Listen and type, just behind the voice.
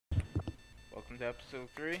to episode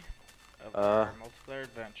 3 of Uh, our multiplayer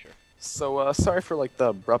adventure. sorry for like the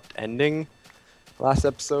abrupt ending. Last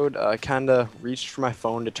episode, I kinda reached for my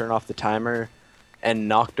phone to turn off the timer and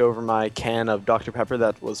knocked over my can of Dr. Pepper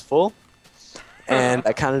that was full. And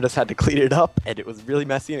I kinda just had to clean it up, and it was really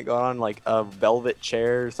messy, and it got on like a velvet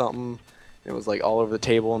chair or something. It was like all over the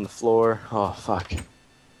table and the floor. Oh, fuck.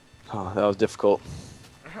 Oh, that was difficult.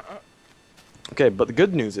 Okay, but the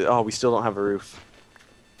good news is, oh, we still don't have a roof.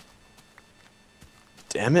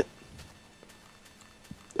 Damn it.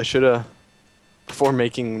 I should've, before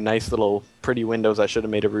making nice little pretty windows, I should've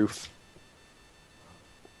made a roof.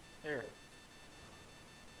 Here.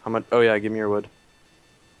 How much? Oh yeah, give me your wood.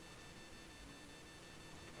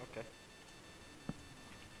 Okay.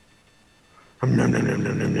 Oh,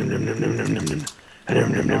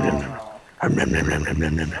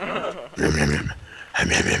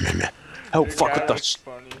 Your fuck guy with the looks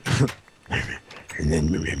funny. Gave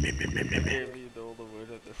me all the wood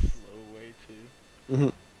at the slow way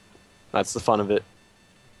too. That's the fun of it.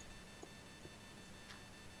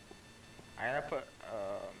 I'm gonna put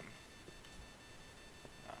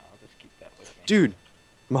I'll just keep that with me. Dude,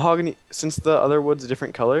 mahogany, since the other wood's a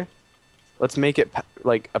different color, let's make it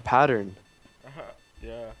like a pattern.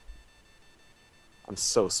 Yeah. I'm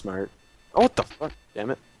so smart. Oh, what the fuck?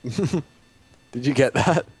 Damn it. Did you get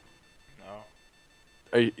that?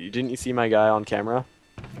 No. Didn't you see my guy on camera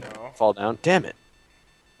No. fall down? Damn it.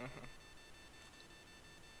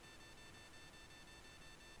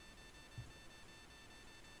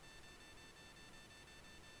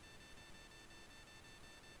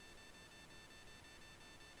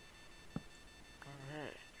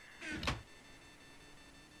 Alright.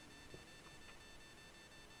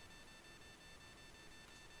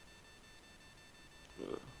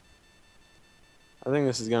 I think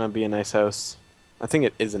this is gonna be a nice house. I think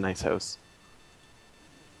it is a nice house.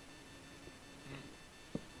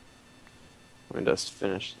 Let me just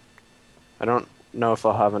finish. I don't know if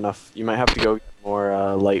I'll have enough. You might have to go get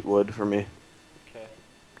more light wood for me. Okay.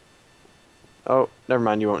 Oh, never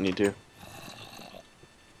mind. You won't need to.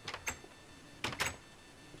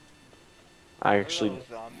 Hello,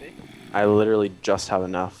 zombie. I literally just have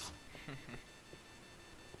enough.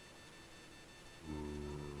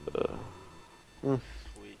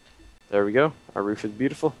 Sweet. There we go. Our roof is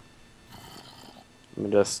beautiful. Let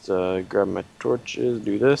me just grab my torches,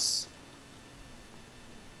 do this.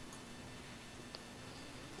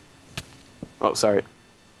 Oh, sorry.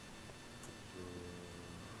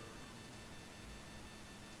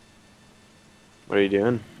 What are you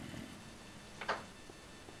doing?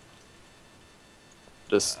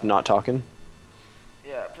 Just not talking?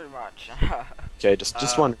 Yeah, pretty much. Okay,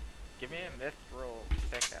 just one. Give me a mithril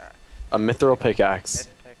pickaxe. A mithril pickaxe.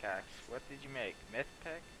 Myth pickaxe. What did you make? Myth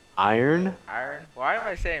pick? Iron? Iron? Why am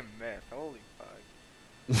I saying myth? Holy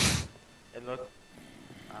fuck. It looked...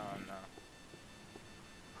 I don't know.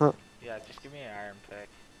 Huh. Yeah, just give me an iron pick.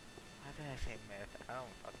 Why did I say myth? I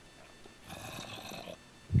don't fucking know.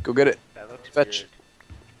 Go get it. That looks Fetch.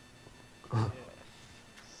 weird.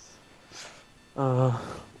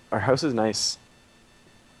 Our house is nice.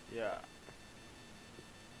 Yeah.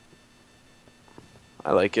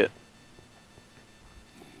 I like it.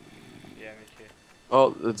 Yeah, me too. Oh,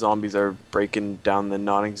 the zombies are breaking down the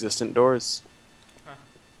non-existent doors. Huh.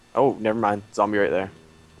 Oh, never mind. Zombie right there.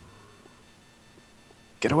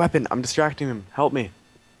 Get a weapon. I'm distracting him. Help me.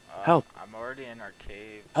 Help. I'm already in our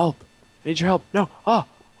cave. Help. I need your help. No. Ah.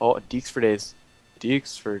 Oh, Deeks for days.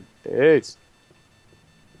 Deeks for days.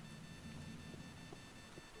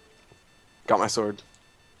 Got my sword.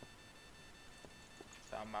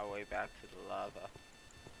 So on my way back to the lava.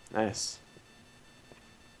 Nice.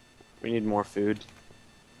 We need more food.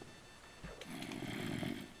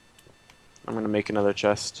 I'm gonna make another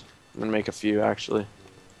chest. I'm gonna make a few, actually.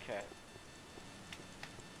 Okay.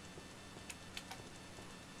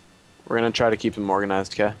 We're gonna try to keep them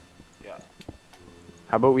organized, okay? Yeah.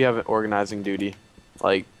 How about we have an organizing duty?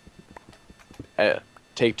 Like,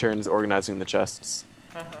 take turns organizing the chests.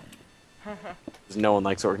 Because no one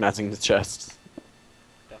likes organizing the chests.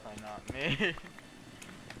 Definitely not me.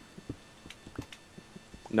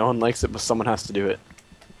 No one likes it, but someone has to do it.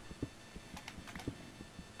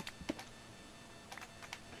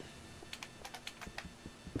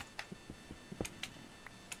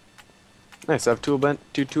 Nice, I have two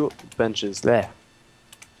tool benches. There.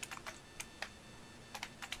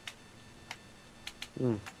 I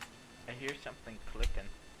hear something clicking.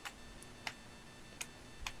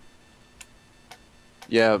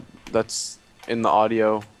 Yeah, that's in the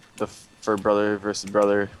audio. For brother versus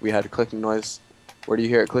brother, we had a clicking noise. Where do you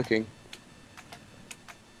hear it clicking?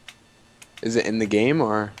 Is it in the game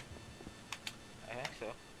or?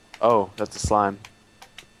 Oh, that's a slime.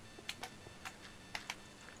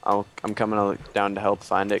 I'm coming down to help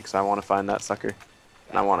find it because I want to find that sucker.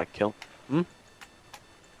 And I want to kill. Hmm?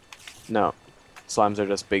 No. Slimes are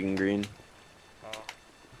just big and green. Oh.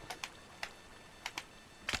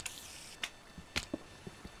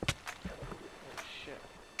 Oh shit.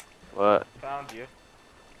 What? Found you.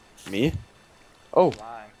 Me? Oh,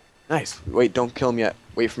 Slime. nice. Wait, don't kill him yet.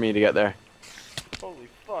 Wait for me to get there. Holy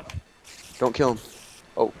fuck. Don't kill him.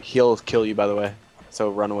 Oh, he'll kill you, by the way.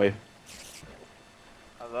 So run away.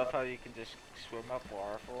 I love how you can just swim up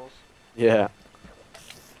waterfalls. Yeah.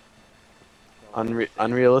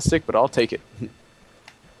 Unrealistic, but I'll take it.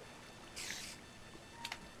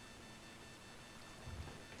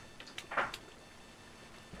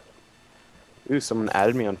 Ooh, someone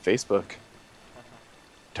added me on Facebook.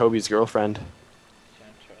 Toby's girlfriend.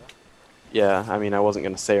 Chancho. Yeah, I mean, I wasn't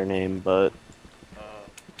gonna say her name, but...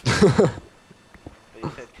 But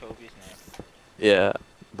you said Toby's name. Yeah,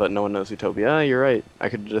 but no one knows who Toby. Ah, you're right. I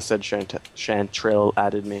could have just said Chantrell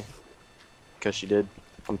added me. Because she did.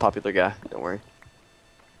 I'm a popular guy, don't worry.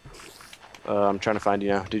 I'm trying to find you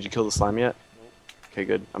now. Did you kill the slime yet? Nope. Okay,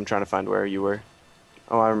 good. I'm trying to find where you were.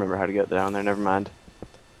 Oh, I remember how to get down there, never mind.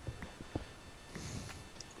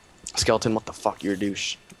 Skeleton, what the fuck, you're a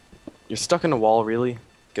douche. You're stuck in a wall, really?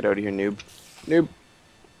 Get out of here, noob. Noob!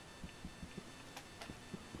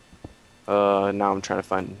 Now I'm trying to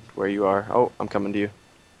find where you are. Oh, I'm coming to you.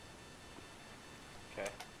 Okay.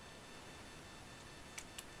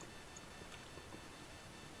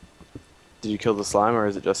 Did you kill the slime, or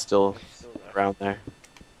is it just still Still there. around there?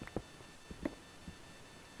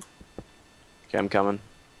 Okay, I'm coming.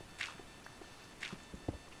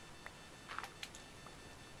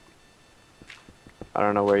 I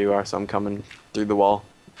don't know where you are, so I'm coming through the wall.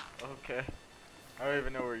 Okay. I don't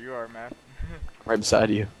even know where you are, man. Right beside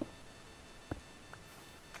you.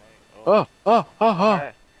 Oh. Oh.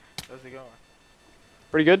 Hey, how's it going?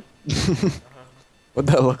 Pretty good. Uh-huh. What'd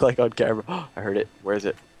that look like on camera? I heard it. Where is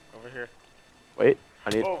it? Over here. Wait, I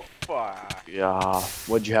need... Oh, fuck. Yeah.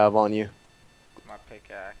 What'd you have on you? My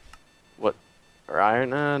pickaxe. What? Or iron?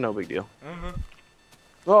 No big deal. Uh-huh.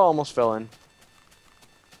 Oh, almost fell in.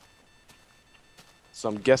 So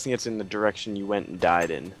I'm guessing it's in the direction you went and died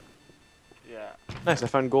in. Yeah. Nice, I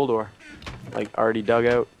found gold ore. Like, already dug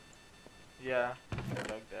out. Yeah. I dug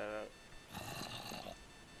that out.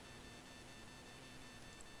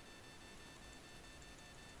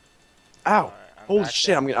 Ow! Alright, Holy back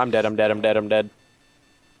shit, down. I'm dead.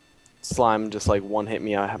 Slime just like one hit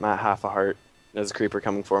me. I'm at half a heart. There's a creeper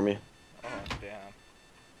coming for me. Oh, damn.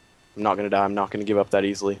 I'm not gonna die. I'm not gonna give up that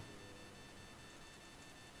easily.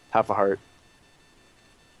 Half a heart.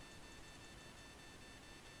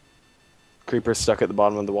 Creeper's stuck at the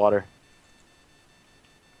bottom of the water.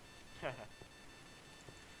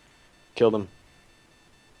 Killed him.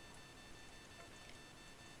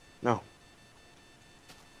 No.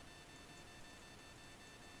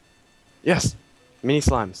 Yes! Mini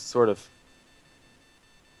slimes, sort of.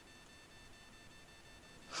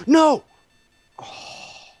 No! Oh,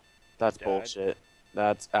 that's Died. bullshit.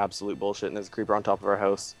 That's absolute bullshit, and there's a creeper on top of our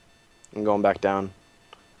house. I'm going back down.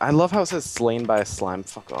 I love how it says slain by a slime.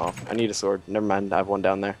 Fuck off. I need a sword. Never mind, I have one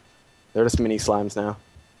down there. They're just mini slimes now.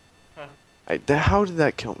 How did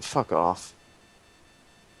that kill him? Fuck off.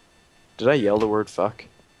 Did I yell the word fuck?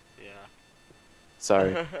 Yeah.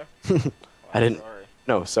 Sorry. Well, I didn't- Sorry.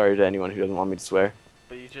 No, sorry to anyone who doesn't want me to swear.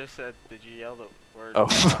 But you just said, did you yell the word Oh,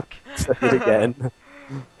 fuck? Say it again.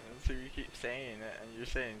 So you keep saying it, and you're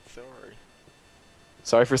saying sorry.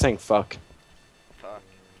 Sorry for saying fuck. Fuck.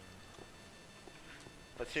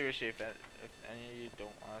 But seriously, if any of you don't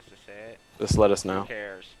want us to say it, Just let us who know.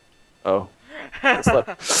 cares? Oh.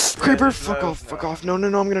 Creeper, Just fuck let off, us fuck know. off. No,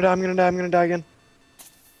 I'm gonna die again.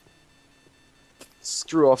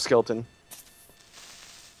 Screw off, skeleton.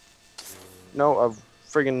 No, I've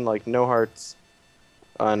friggin' like no hearts.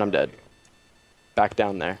 And I'm dead. Back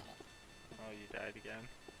down there. Oh, you died again.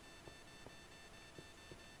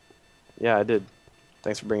 Yeah, I did.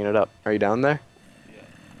 Thanks for bringing it up. Are you down there? Yeah.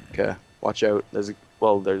 Okay, watch out. There's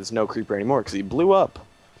no creeper anymore because he blew up.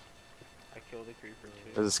 I killed a creeper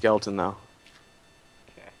too. There's a skeleton though.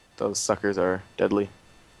 Okay. Those suckers are deadly.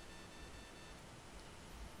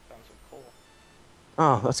 Found some coal.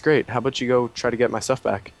 Oh, that's great. How about you go try to get my stuff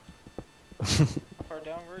back? How far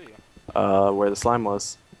down were you? Where the slime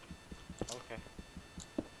was. Okay.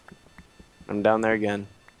 I'm down there again.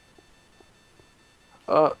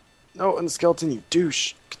 No, and the skeleton, you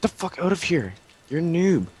douche. Get the fuck out of here. You're a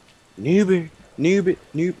noob. Noob. These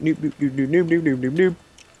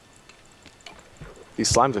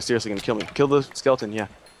slimes are seriously gonna kill me. Kill the skeleton, yeah.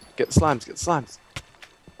 Get the slimes,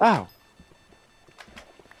 Ow!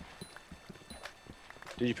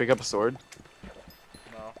 Did you pick up a sword?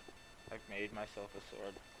 No. I've made myself a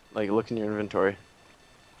sword. Like, look in your inventory.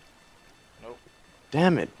 Nope.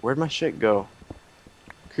 Damn it, where'd my shit go?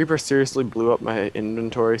 Creeper seriously blew up my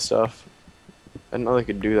inventory stuff. I didn't know they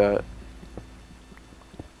could do that.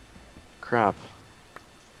 Crap.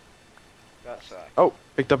 That sucks. Oh,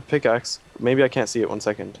 picked up a pickaxe. Maybe I can't see it. 1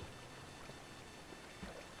 second.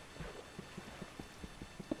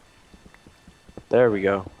 There we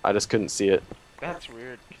go. I just couldn't see it. That's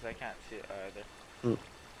weird, because I can't see it either.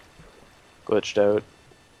 Glitched out.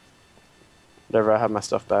 Whatever, I have my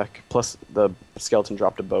stuff back. Plus, the skeleton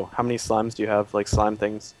dropped a bow. How many slimes do you have? Like, slime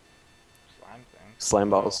things? Slime thing. Slime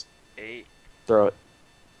balls. 8. Throw it.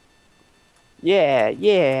 Yeah,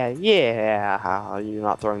 yeah, yeah. You're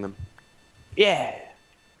not throwing them. Yeah.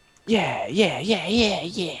 Yeah, yeah, yeah, yeah,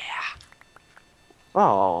 yeah.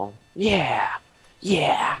 Oh, yeah.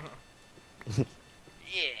 Yeah.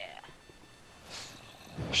 Yeah.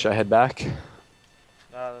 Should I head back?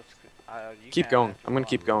 No, that's good. You Keep can going. if you I'm gonna want.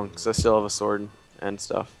 keep going because I still have a sword and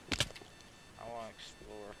stuff. I want to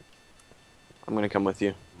explore. I'm gonna come with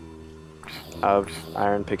you. I have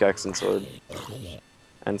iron pickaxe and sword.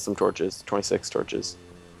 And some torches. 26 torches.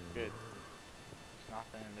 Good. There's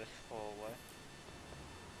nothing in this hallway.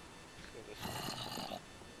 Let's go this way.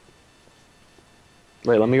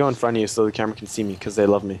 Wait, let me go in front of you so the camera can see me because they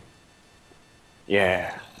love me.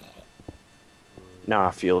 Yeah. Now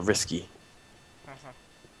I feel risky.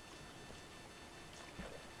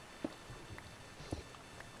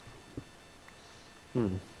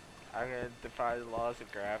 I'm gonna defy the laws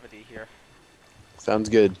of gravity here. Sounds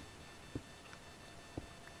good.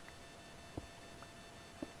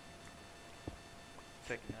 It's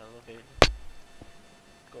like an elevator.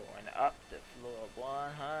 Going up to floor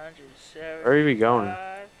 175. Where are we going?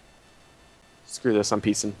 Screw this, I'm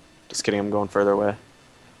piecing. Just kidding, I'm going further away.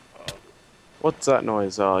 Oh, What's that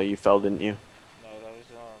noise? Oh, you fell, didn't you? no, that was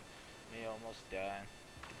me almost dying.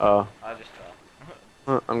 Oh, I just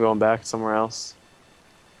fell. I'm going back somewhere else.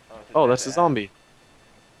 It's Oh, dead that's a end. zombie.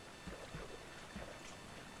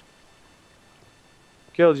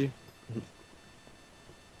 Killed you.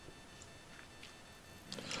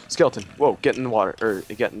 Skeleton. Whoa, get in the water. Or,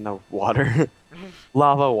 get in the water.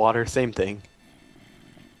 Lava, water, same thing.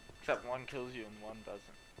 Except one kills you and one doesn't.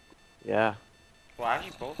 Yeah. Well,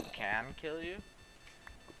 actually, both can kill you.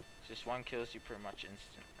 It's just one kills you pretty much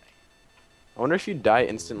instantly. I wonder if you die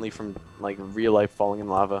instantly from, like, real life falling in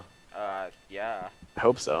lava. Yeah. I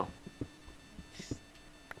hope so.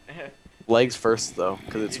 Legs first, though,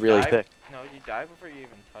 because it's really die, thick. No, you die before you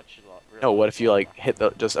even touch the lava. No, what if you, like, hit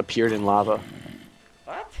the, just appeared in lava?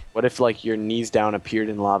 What? What if, like, your knees down appeared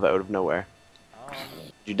in lava out of nowhere?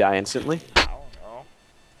 Did you die instantly? I don't know.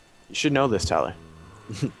 You should know this, Tyler.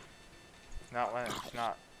 Not when it's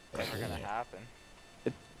not ever gonna happen.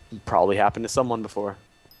 Probably happened to someone before.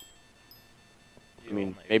 You I mean,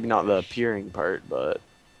 only maybe not the wish. appearing part, but...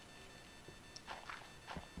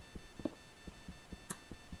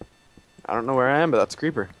 I don't know where I am, but that's a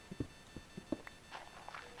creeper. Oh,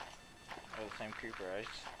 the same creeper I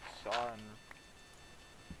saw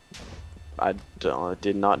in... It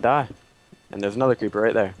did not die. And there's another creeper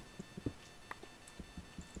right there.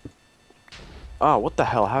 Oh, what the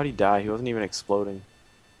hell? How'd he die? He wasn't even exploding.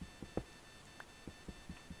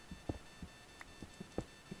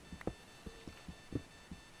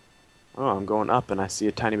 Oh, I'm going up and I see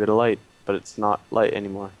a tiny bit of light, but it's not light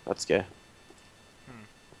anymore. That's gay.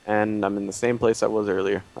 And I'm in the same place I was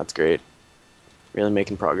earlier. That's great. Really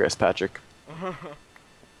making progress, Patrick. I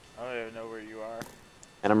don't even know where you are.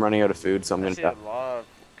 And I'm running out of food, so I'm I gonna see die. a lot of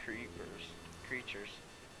creatures.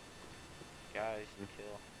 Guys to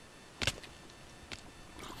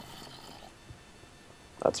kill.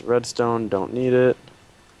 That's redstone, don't need it.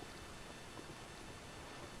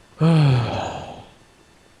 I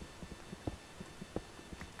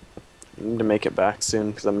need to make it back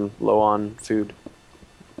soon because I'm low on food.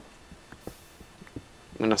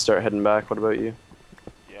 I'm gonna start heading back. What about you?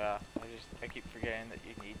 Yeah, I keep forgetting that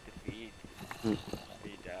you need to feed.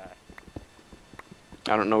 Feed that.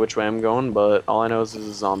 I don't know which way I'm going, but all I know is there's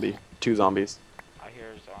a zombie. 2 zombies. I hear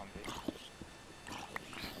a zombie.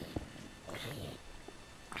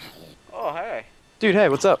 Oh, hey. Dude, hey,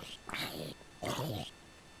 what's up?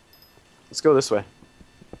 Let's go this way.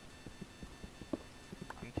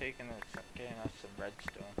 I'm getting us some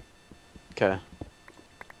redstone. Okay.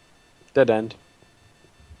 Dead end.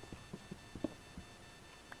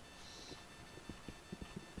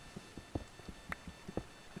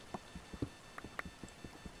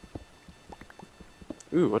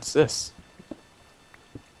 Ooh, what's this?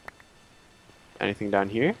 Anything down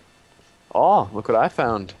here? Oh, look what I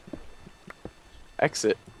found.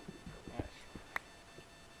 Exit. Nice.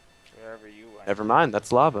 Wherever you went. Never mind,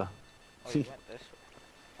 that's lava. Oh, you went this way.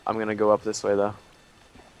 I'm gonna go up this way though.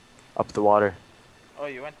 Up the water. Oh,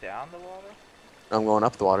 you went down the water? I'm going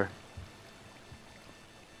up the water.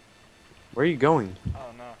 Where are you going?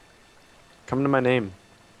 Oh no. Come to my name.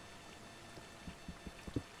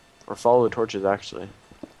 Or follow the torches, actually.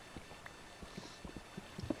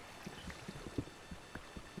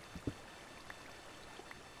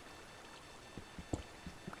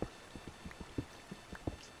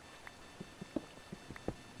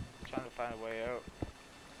 Trying to find a way out.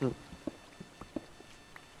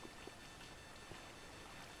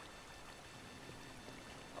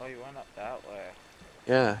 Oh, you went up that way.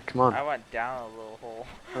 Yeah, come on. I went down a little hole.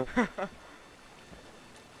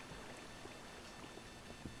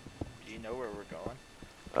 Do you know where we're going?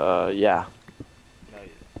 Yeah. No, you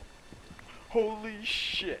didn't. Holy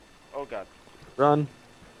shit! Oh god. Run.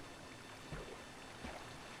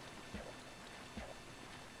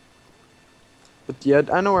 But yeah,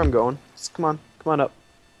 I know where I'm going. Just come on up.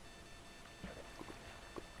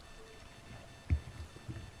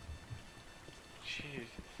 Jesus.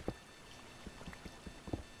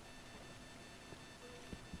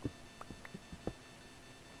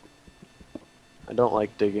 I don't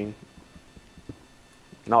like digging.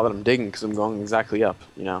 Not that I'm digging, because I'm going exactly up,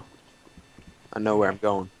 you know. I know where I'm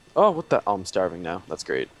going. Oh, what the? Oh, I'm starving now. That's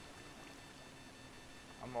great.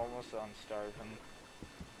 I'm almost on starving.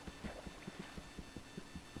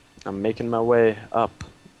 I'm making my way up.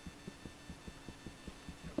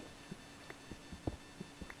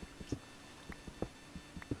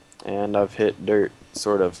 And I've hit dirt,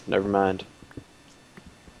 sort of. Never mind.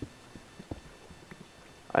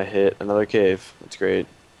 I hit another cave. That's great.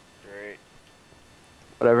 Great.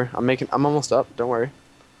 Whatever. I'm almost up. Don't worry.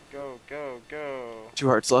 Go, go, go. 2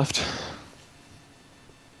 hearts left.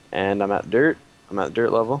 And I'm at dirt. I'm at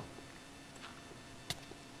dirt level.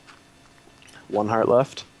 1 heart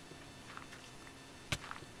left.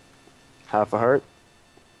 Half a heart.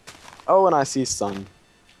 Oh, and I see sun.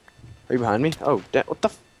 Are you behind me? Oh, what the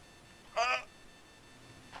f—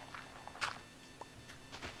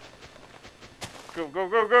 Go, go,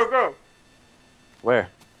 go, go, go! Where?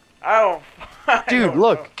 Ow! I Dude, don't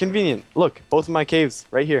look! know. Convenient. Look, both of my caves,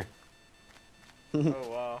 right here. Oh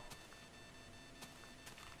wow.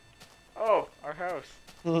 Oh, our house.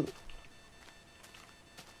 Perfect.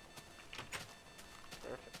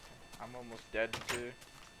 I'm almost dead too.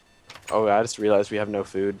 Oh, I just realized we have no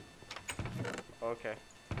food. Okay.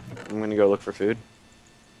 I'm gonna go look for food.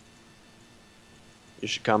 You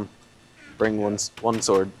should come. Bring one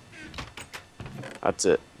sword. That's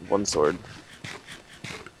it. 1 sword.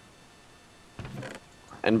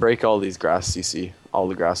 And break all these grass you see. All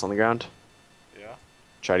the grass on the ground. Yeah.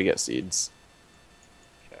 Try to get seeds.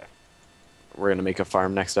 Okay. We're gonna make a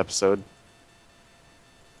farm next episode.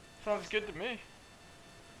 Sounds good to me.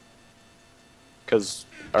 Because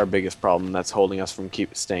our biggest problem that's holding us from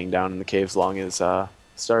keep staying down in the caves long is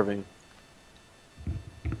starving.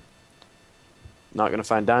 Not gonna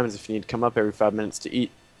find diamonds if you need to come up every 5 minutes to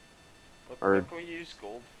eat. What can we use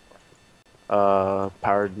gold for?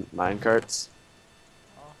 Powered minecarts.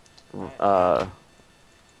 Oh.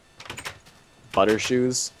 Butter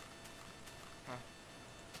shoes.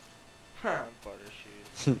 Butter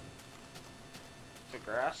shoes. The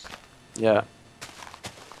grass? Yeah.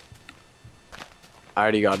 I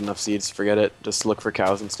already got enough seeds, forget it. Just look for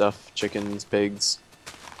cows and stuff. Chickens, pigs.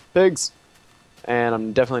 Pigs! And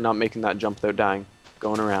I'm definitely not making that jump without dying.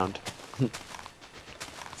 Going around.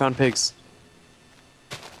 Found pigs.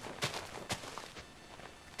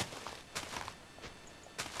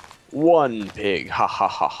 One pig. Ha ha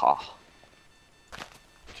ha ha.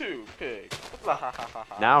 2 pigs. La ha ha ha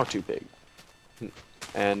ha. Now 2 pig.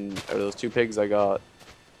 And out of those 2 pigs, I got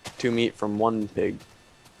 2 meat from 1 pig.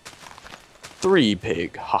 3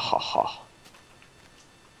 pig. Ha ha ha.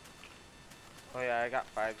 Oh yeah, I got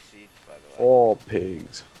 5 seeds by the way. 4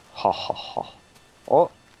 pigs. Ha ha ha. Oh.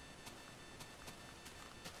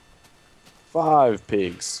 5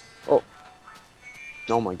 pigs. Oh.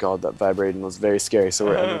 Oh my god, that vibrating was very scary, so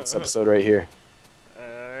we're ending this episode right here.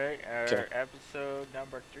 Alright, our episode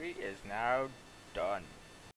number 3 is now done.